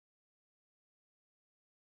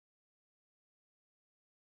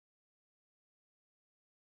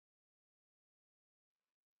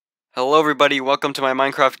Hello everybody, welcome to my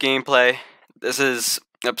Minecraft gameplay. This is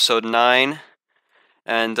episode 9,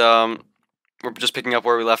 and we're just picking up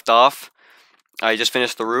where we left off. I just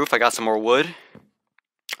finished the roof, I got some more wood.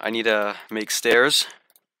 I need to make stairs.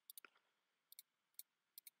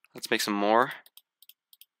 Let's make some more.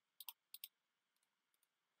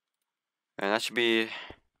 And that should be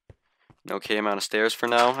an okay amount of stairs for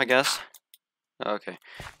now, I guess. Okay,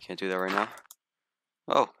 can't do that right now.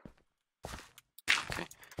 Oh. Okay,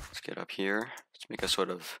 let's get up here. Let's make a sort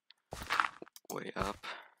of way up.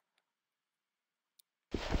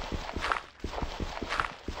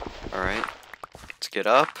 Alright, let's get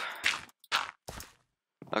up.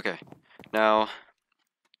 Okay, now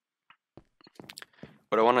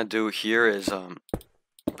what I want to do here is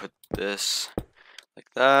put this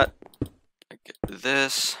like that. I get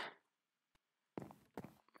this,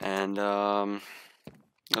 and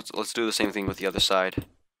let's do the same thing with the other side.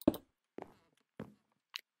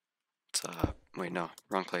 It's wait, no,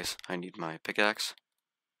 wrong place. I need my pickaxe.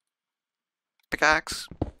 Pickaxe.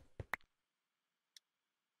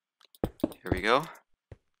 Here we go.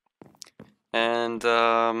 And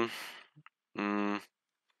now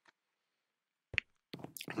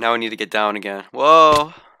I need to get down again.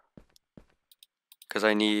 Whoa! Because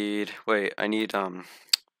I need I need to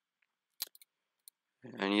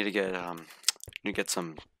get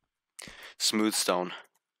some smooth stone.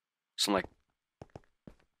 Some like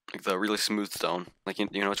the really smooth stone. Like you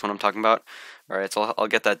know which one I'm talking about? Alright, so I'll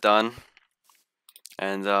get that done.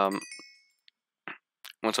 And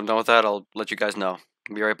once I'm done with that, I'll let you guys know.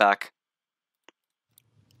 I'll be right back.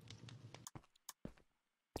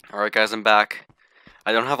 Alright guys, I'm back.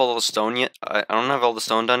 I don't have all the stone yet. I don't have all the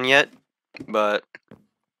stone done yet, but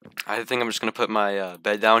I think I'm just gonna put my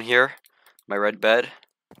bed down here. My red bed.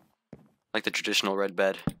 Like the traditional red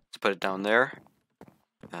bed. Let's put it down there.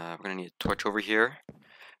 We're gonna need a torch over here.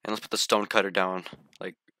 And let's put the stone cutter down.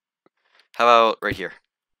 Like, how about right here?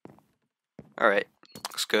 Alright,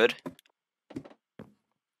 looks good.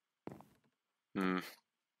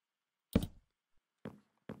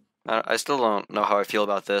 I still don't know how I feel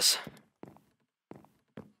about this.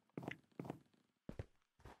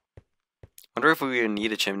 Wonder if we even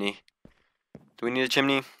need a chimney. Do we need a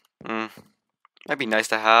chimney? Might be nice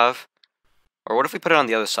to have. Or what if we put it on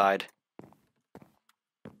the other side?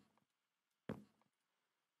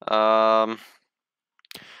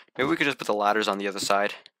 Maybe we could just put the ladders on the other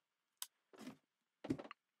side.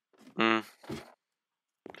 Yeah,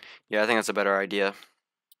 I think that's a better idea.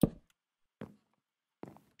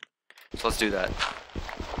 So let's do that.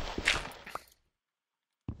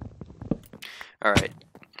 Alright,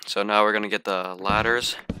 so now we're gonna get the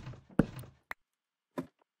ladders. Come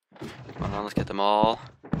on, let's get them all.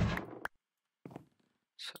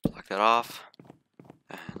 So block that off.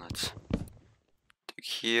 And let's dig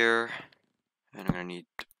here. And I'm gonna need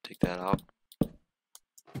to take that out.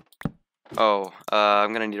 Oh,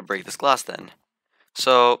 I'm gonna need to break this glass then.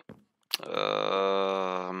 So,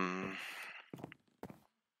 oh,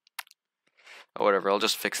 whatever, I'll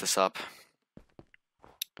just fix this up.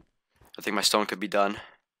 I think my stone could be done.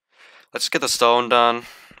 Let's get the stone done.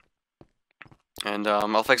 And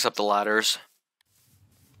I'll fix up the ladders.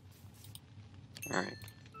 Alright.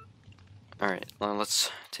 Alright, well, let's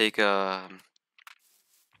take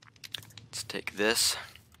this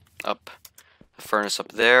up, the furnace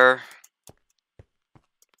up there.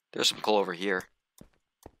 There's some coal over here.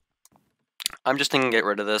 I'm just thinking get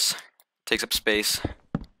rid of this. Takes up space.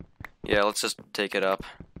 Yeah, let's just take it up.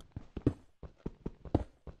 I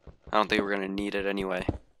don't think we're gonna need it anyway.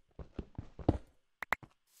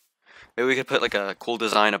 Maybe we could put like a cool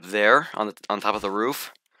design up there on top of the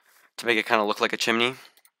roof to make it kind of look like a chimney.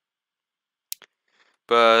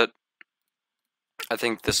 But I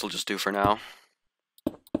think this will just do for now.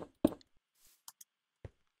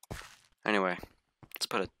 Anyway, let's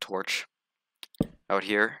put a torch out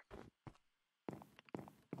here.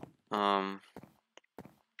 Alright.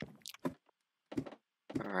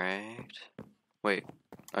 Wait.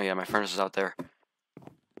 Oh yeah, my furnace is out there.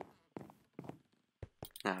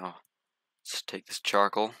 Now, let's take this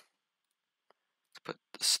charcoal. Let's put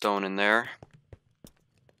the stone in there.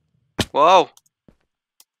 Whoa!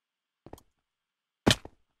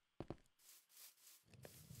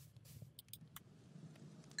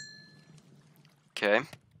 Okay,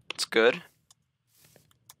 that's good.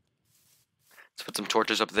 Let's put some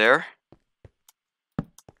torches up there.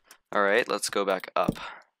 Alright, let's go back up.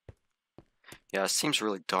 Yeah, it seems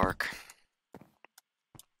really dark.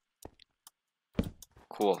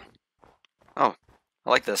 Cool. Oh, I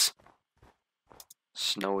like this.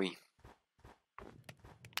 Snowy.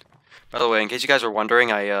 By the way, in case you guys were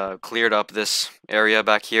wondering, I cleared up this area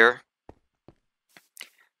back here.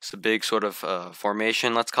 It's a big sort of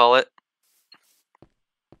formation, let's call it.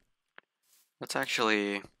 Let's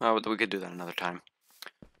actually, oh, we could do that another time.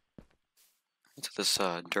 So this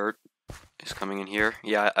dirt is coming in here.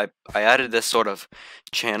 Yeah, I added this sort of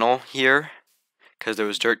channel here because there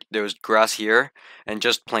was grass here and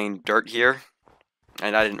just plain dirt here,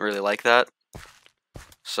 and I didn't really like that.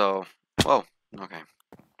 So, whoa, okay.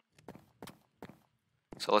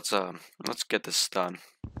 So let's get this done.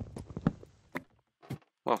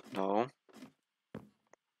 Whoa, no.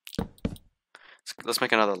 Let's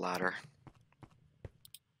make another ladder.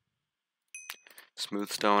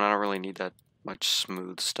 Smooth stone. I don't really need that much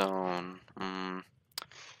smooth stone.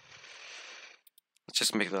 Let's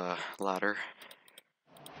just make the ladder.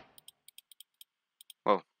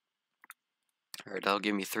 Whoa. Alright, that'll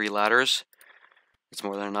give me 3 ladders. It's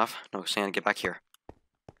more than enough. No, sand, get back here.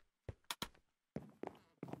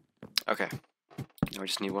 Okay. Now we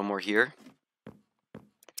just need one more here.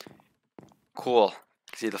 Cool.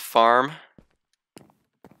 See the farm.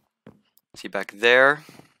 See back there.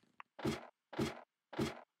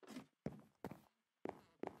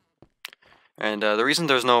 And the reason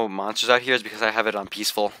there's no monsters out here is because I have it on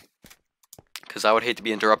peaceful. Because I would hate to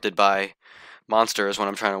be interrupted by monsters when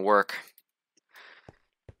I'm trying to work.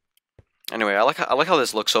 Anyway, I like how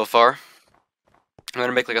this looks so far. I'm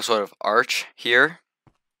gonna make like a sort of arch here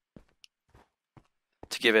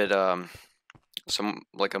to give it some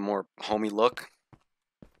like a more homey look.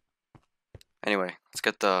 Anyway, let's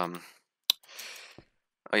get the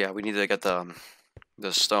oh yeah, we need to get the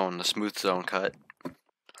stone, the smooth stone cut.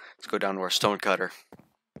 Let's go down to our stone cutter.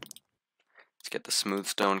 Let's get the smooth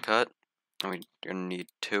stone cut. And we're gonna need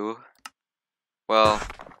 2. Well,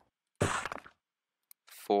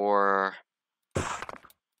 4.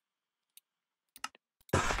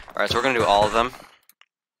 Alright, so we're gonna do all of them.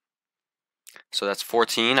 So that's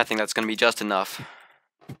 14. I think that's gonna be just enough.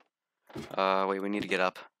 Wait, we need to get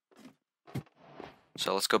up.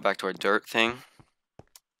 So let's go back to our dirt thing.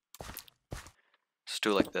 Let's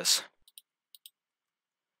do it like this.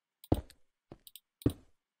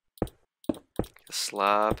 The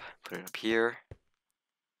slab, put it up here.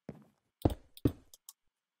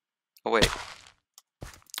 Oh wait.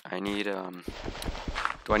 I need do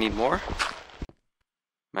I need more?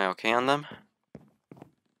 Am I okay on them?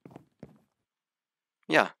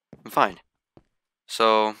 Yeah, I'm fine.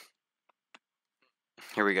 So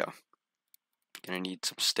here we go. Gonna need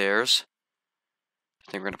some stairs.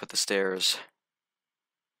 I think we're gonna put the stairs.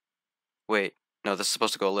 Wait, no, this is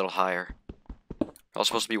supposed to go a little higher. They're all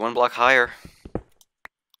supposed to be 1 block higher.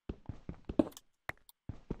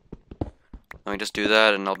 Let me just do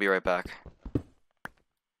that and I'll be right back.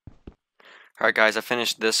 Alright guys, I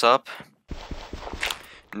finished this up.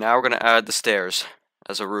 Now we're gonna add the stairs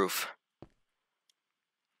as a roof.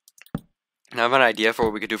 Now I have an idea for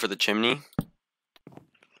what we could do for the chimney.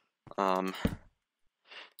 We're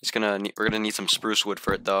gonna need some spruce wood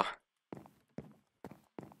for it though.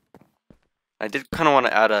 I did kind of want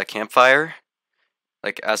to add a campfire,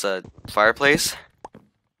 like as a fireplace,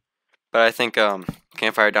 but I think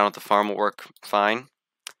campfire down at the farm will work fine.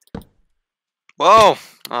 Whoa!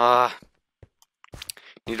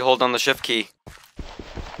 Need to hold down the shift key.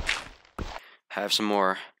 Have some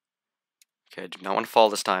more. Okay, I do not want to fall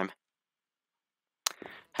this time.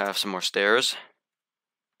 Have some more stairs,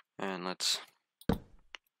 and let's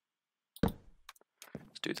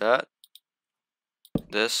do that.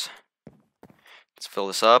 This. Let's fill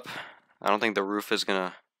this up. I don't think the roof is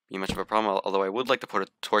gonna be much of a problem, although I would like to put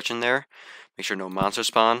a torch in there. Make sure no monsters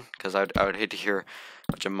spawn, because I would hate to hear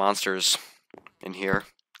a bunch of monsters in here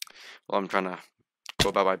while I'm trying to go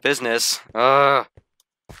about my business. Don't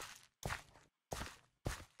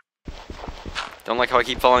like how I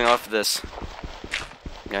keep falling off of this.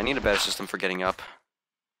 Yeah, I need a better system for getting up.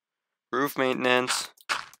 Roof maintenance.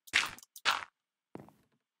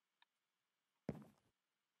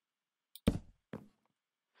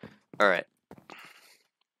 Alright.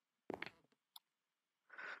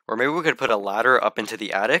 Or maybe we could put a ladder up into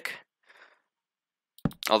the attic.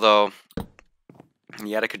 Although,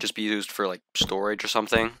 the attic could just be used for, like, storage or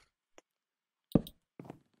something.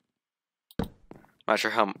 Not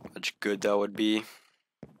sure how much good that would be.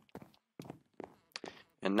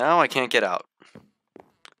 And now I can't get out.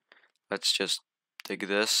 Let's just dig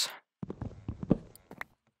this.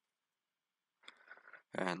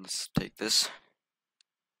 And let's take this.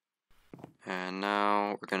 And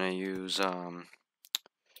now we're gonna use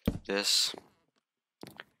this.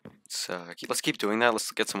 Let's keep doing that.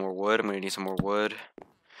 Let's get some more wood. I'm gonna need some more wood.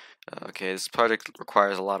 Okay, this project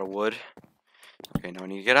requires a lot of wood. Okay, now I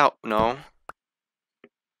need to get out. No.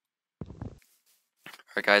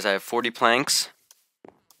 Alright guys, I have 40 planks.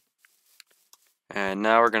 And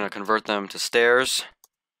now we're going to convert them to stairs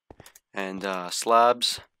and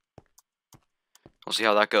slabs. We'll see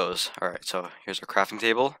how that goes. Alright, so here's our crafting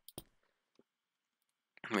table.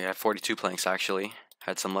 We have 42 planks actually.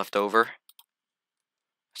 Had some left over.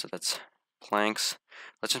 So that's planks.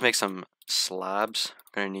 Let's just make some slabs.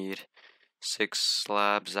 We're gonna need 6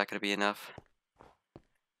 slabs. Is that gonna be enough?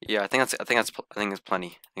 Yeah, I think it's plenty.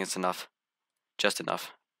 I think it's enough. Just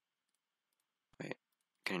enough. Wait,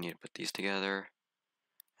 gonna need to put these together.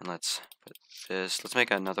 And let's put this. Let's make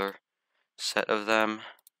another set of them.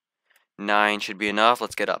 9 should be enough.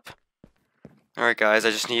 Let's get up. Alright guys,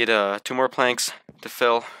 I just need 2 more planks to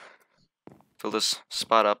fill this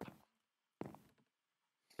spot up.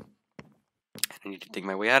 I need to dig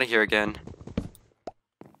my way out of here again.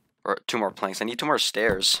 Or 2 more planks. I need 2 more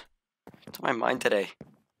stairs. It's on my mind today.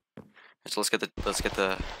 So let's get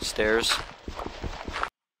the stairs.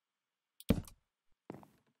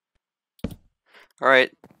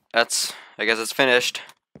 Alright, I guess it's finished.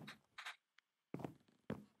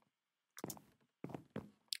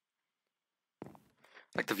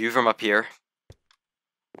 I like the view from up here.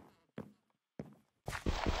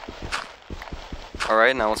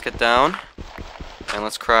 Alright, now let's get down and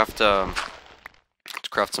let's craft some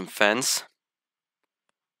fence.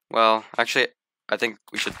 Well, actually I think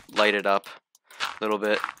we should light it up a little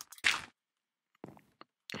bit.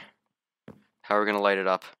 How are we gonna light it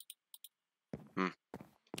up?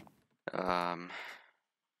 Let's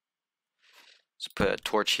put a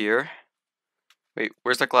torch here. Wait,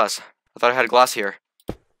 where's that glass? I thought I had a glass here.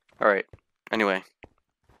 Alright, anyway.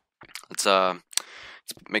 Let's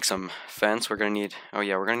make some fence. We're gonna need, oh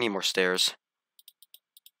yeah, we're gonna need more stairs.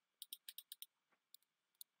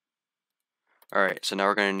 Alright, so now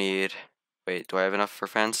we're gonna need, wait, do I have enough for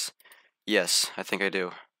fence? Yes, I think I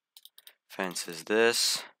do. Fence is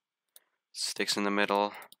this. Sticks in the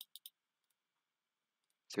middle.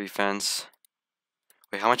 3 fence.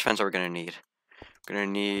 Wait, how much fence are we gonna need? We're gonna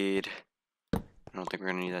need, I don't think we're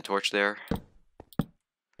gonna need that torch there.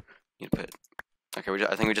 Need to put, okay,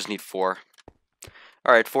 I think we just need 4.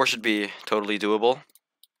 Alright, 4 should be totally doable.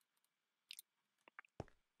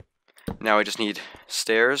 Now I just need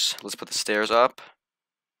stairs. Let's put the stairs up.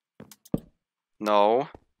 No.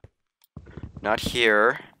 Not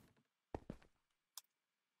here.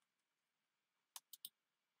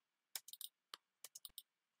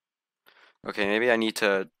 Okay, maybe I need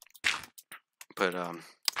to put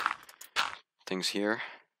things here.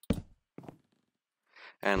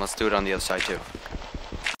 And let's do it on the other side too.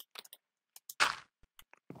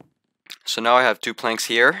 So now I have 2 planks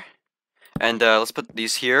here. And let's put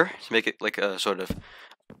these here to make it like a sort of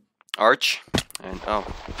arch. And oh,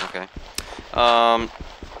 okay. Now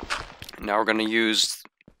we're gonna use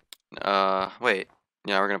wait.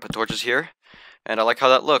 Yeah, we're gonna put torches here. And I like how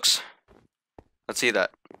that looks. Let's see that.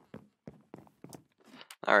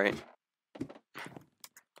 Alright.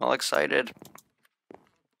 All excited.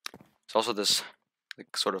 There's also this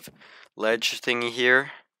like sort of ledge thingy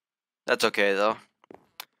here. That's okay though.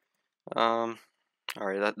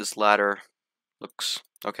 Alright, this ladder looks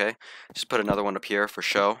okay. Just put another one up here for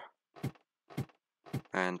show.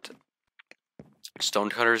 And stone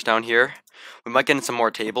cutters down here. We might get in some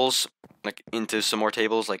more tables, like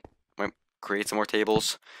might create some more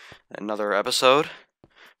tables in another episode.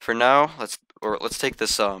 For now, let's take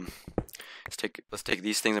this let's take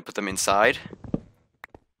these things and put them inside.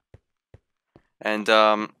 And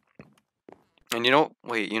you know,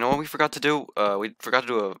 wait, you know what we forgot to do? We forgot to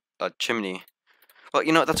do a chimney. Well,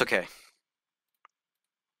 you know, that's okay.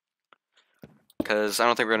 Because I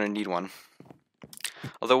don't think we're going to need one.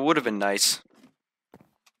 Although it would have been nice.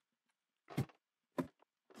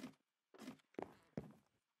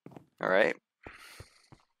 Alright.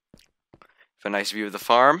 Have a nice view of the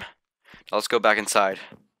farm. Now let's go back inside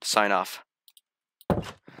to sign off.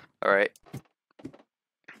 Alright.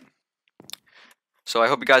 So I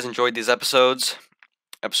hope you guys enjoyed these episodes.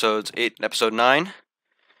 Episodes 8 and episode 9.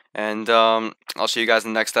 And I'll see you guys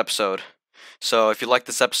in the next episode. So if you like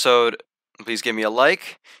this episode, please give me a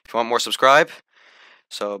like. If you want more, subscribe.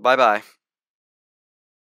 So bye-bye.